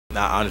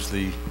Now,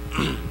 honestly,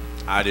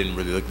 I didn't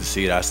really look to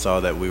see it. I saw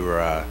that we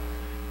were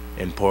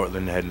in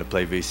Portland heading to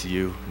play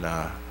VCU.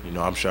 Nah,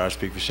 I'm sure I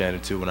speak for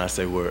Shannon too when I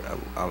say we're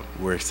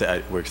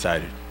excited. We're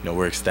excited.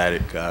 We're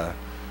ecstatic.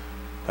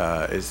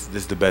 This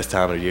is the best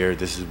time of the year.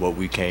 This is what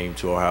we came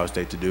to Ohio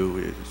State to do: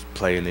 is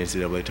play in the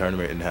NCAA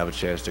tournament and have a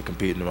chance to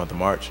compete in the month of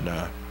March.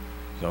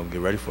 And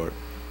get ready for it.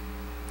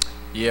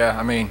 Yeah,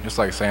 I mean, just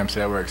like Sam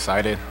said, we're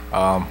excited.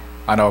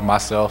 I know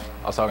myself,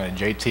 I was talking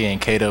to JT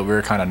and Kata, we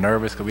were kind of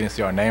nervous because we didn't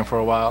see our name for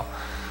a while.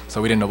 So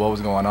we didn't know what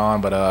was going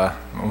on, but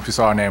when we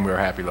saw our name, we were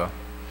happy though.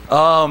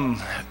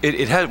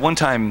 It had one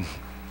time,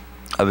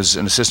 I was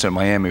an assistant at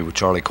Miami with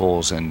Charlie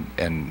Coles, and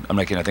I'm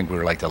not kidding, I think we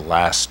were like the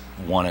last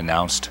one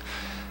announced.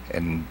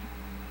 And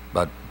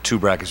about 2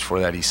 brackets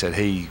before that, he said,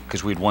 hey,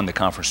 because we'd won the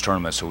conference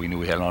tournament, so we knew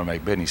we had an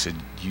automatic bid, and he said,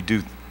 you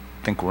do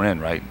think we're in,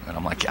 right? And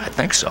I'm like, yeah, I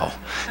think so.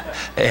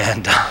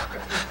 And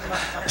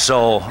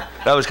so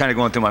that was kind of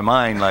going through my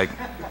mind, like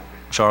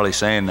Charlie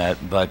saying that.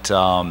 But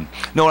no,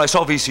 when I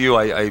saw VCU,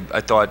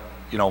 I thought,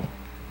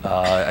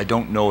 I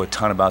don't know a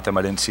ton about them.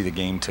 I didn't see the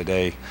game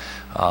today.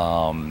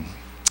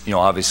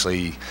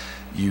 Obviously,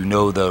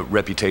 the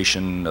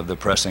reputation of the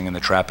pressing and the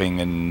trapping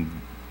and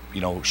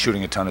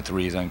shooting a ton of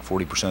threes. I think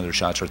 40% of their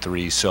shots are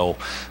threes. So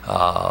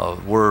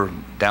we're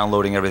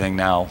downloading everything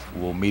now.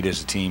 We'll meet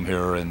as a team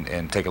here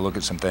and take a look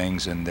at some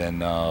things and then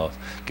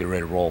get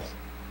ready to roll.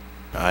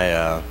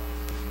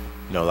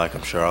 Like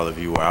I'm sure all of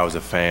you were, I was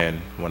a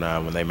fan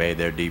when they made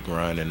their deep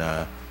run,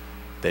 and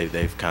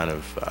they've kind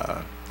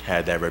of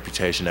had that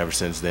reputation ever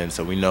since then.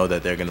 So we know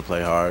that they're going to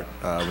play hard.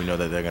 We know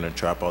that they're going to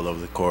trap all over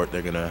the court.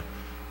 They're going to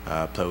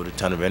play with a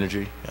ton of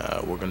energy.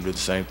 We're going to do the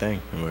same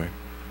thing, and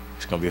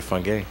it's going to be a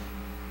fun game.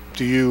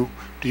 Do you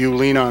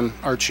lean on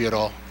Archie at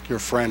all, your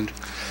friend?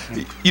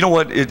 You know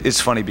what? It's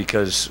funny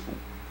because,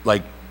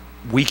 like,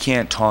 we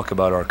can't talk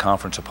about our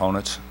conference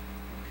opponents,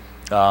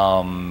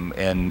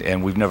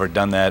 and we've never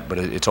done that. But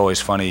it's always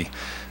funny.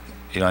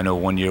 I know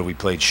one year we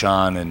played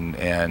Sean,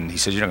 and he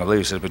said, "You're not gonna believe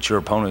it." He said, "But your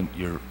opponent,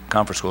 your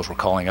conference schools were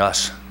calling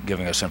us,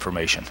 giving us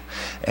information,"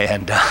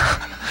 and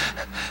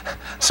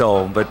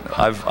so. But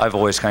I've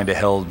always kind of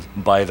held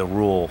by the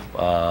rule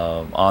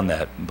on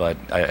that. But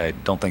I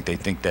don't think they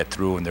think that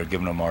through, and they're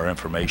giving them our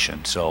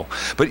information. So,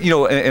 but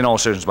in all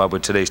seriousness, Bob,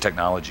 with today's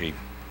technology,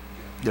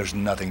 there's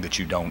nothing that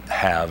you don't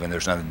have, and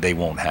there's nothing they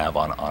won't have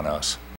on us.